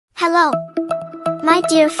Hello, my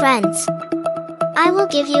dear friends. I will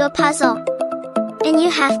give you a puzzle, and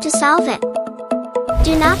you have to solve it.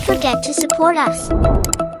 Do not forget to support us.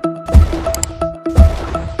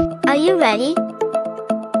 Are you ready?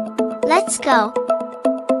 Let's go.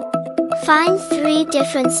 Find 3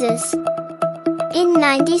 differences in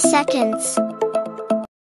 90 seconds.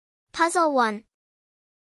 Puzzle 1.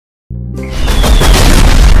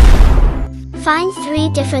 Find 3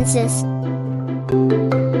 differences.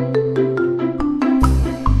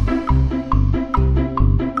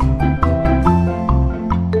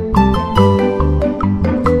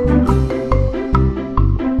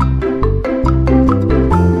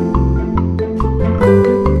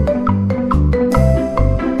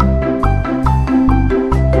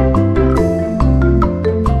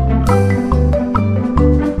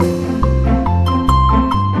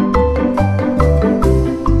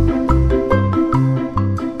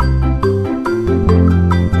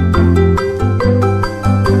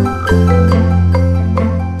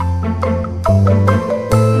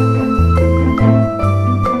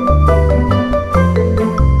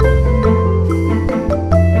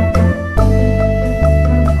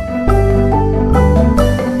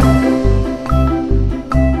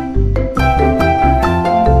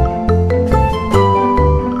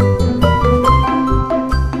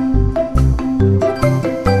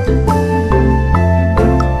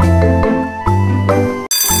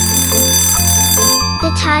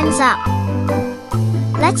 Time's up.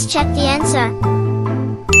 Let's check the answer.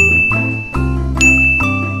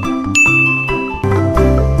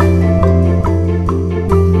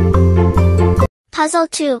 Puzzle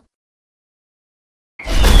 2.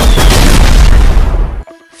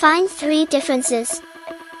 Find 3 differences.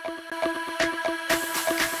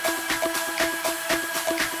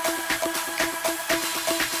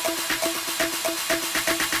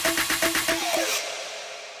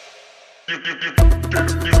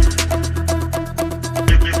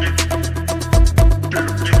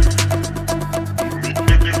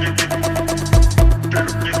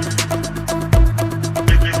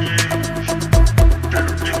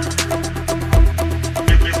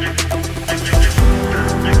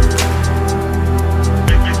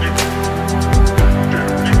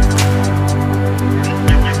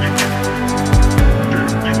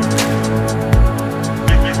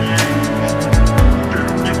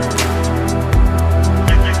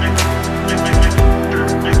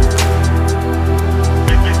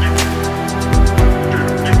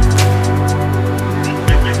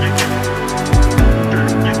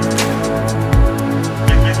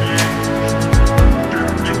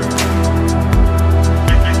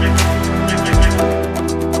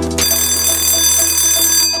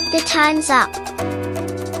 Time's up.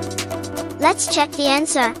 Let's check the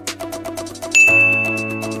answer.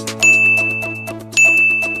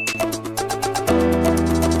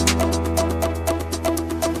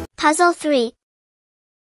 Puzzle 3.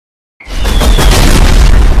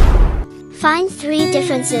 Find 3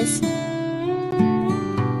 differences.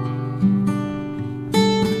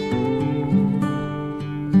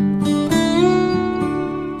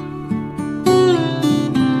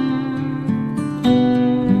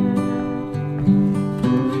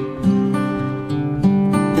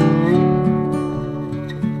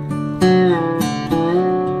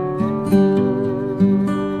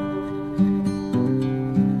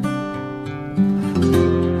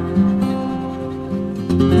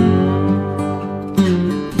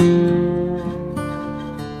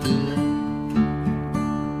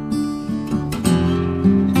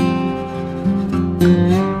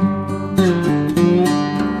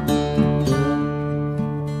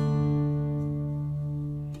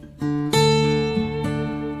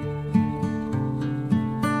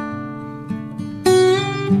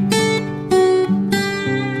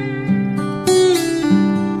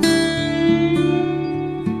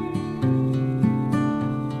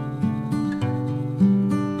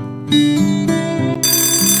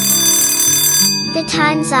 The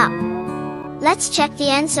time's up. Let's check the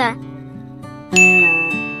answer.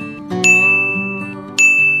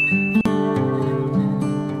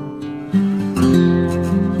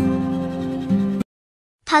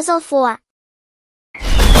 Puzzle 4.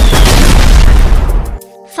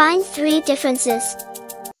 Find 3 differences.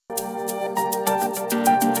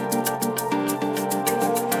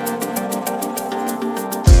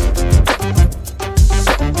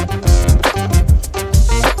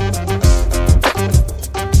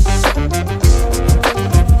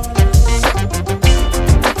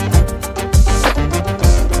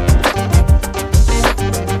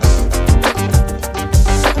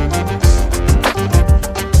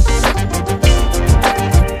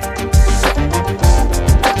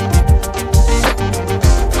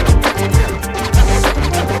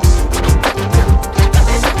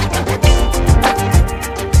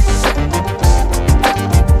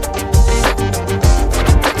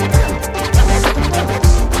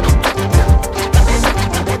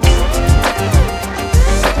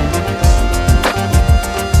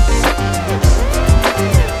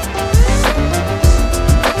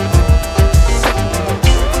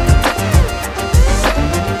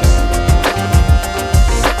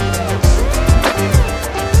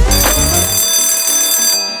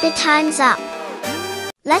 Time's up.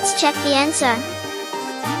 Let's check the answer.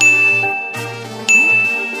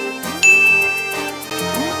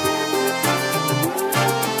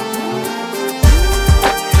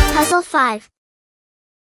 Puzzle 5.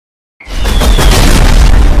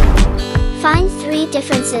 Find 3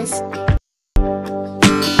 differences.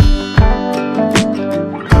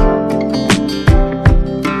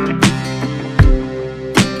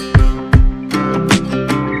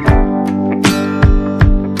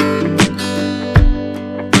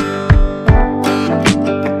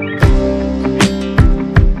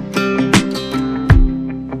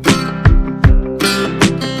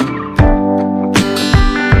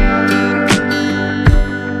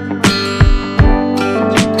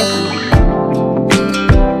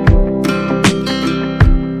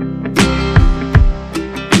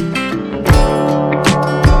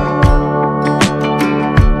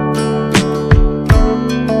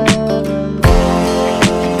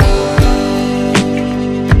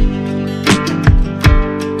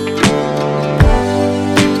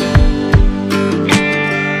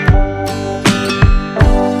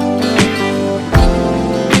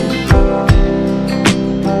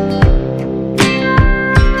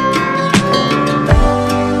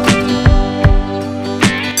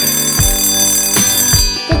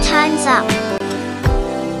 Time's up.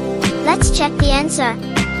 Let's check the answer.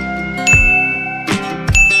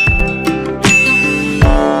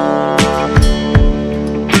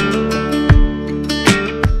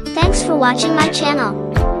 Thanks for watching my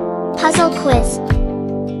channel. Puzzle Quiz.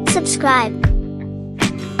 Subscribe,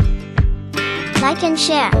 like and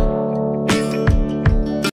share.